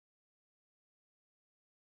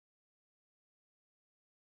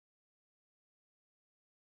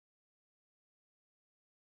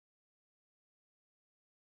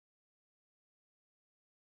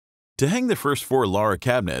To hang the first 4 LARA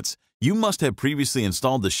cabinets, you must have previously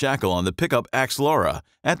installed the shackle on the pickup AX-LARA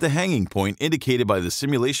at the hanging point indicated by the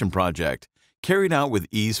simulation project, carried out with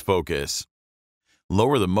ease focus.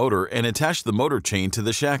 Lower the motor and attach the motor chain to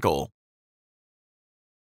the shackle.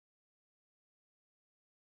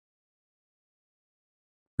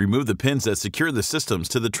 Remove the pins that secure the systems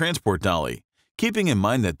to the transport dolly, keeping in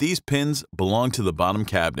mind that these pins belong to the bottom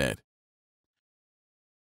cabinet.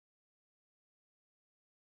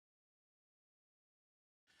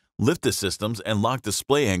 Lift the systems and lock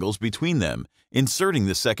display angles between them, inserting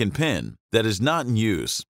the second pin that is not in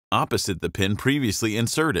use opposite the pin previously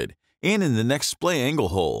inserted and in the next display angle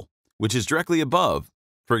hole, which is directly above.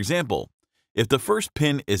 For example, if the first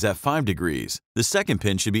pin is at 5 degrees, the second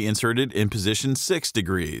pin should be inserted in position 6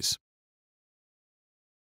 degrees.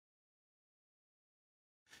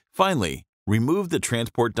 Finally, remove the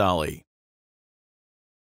transport dolly.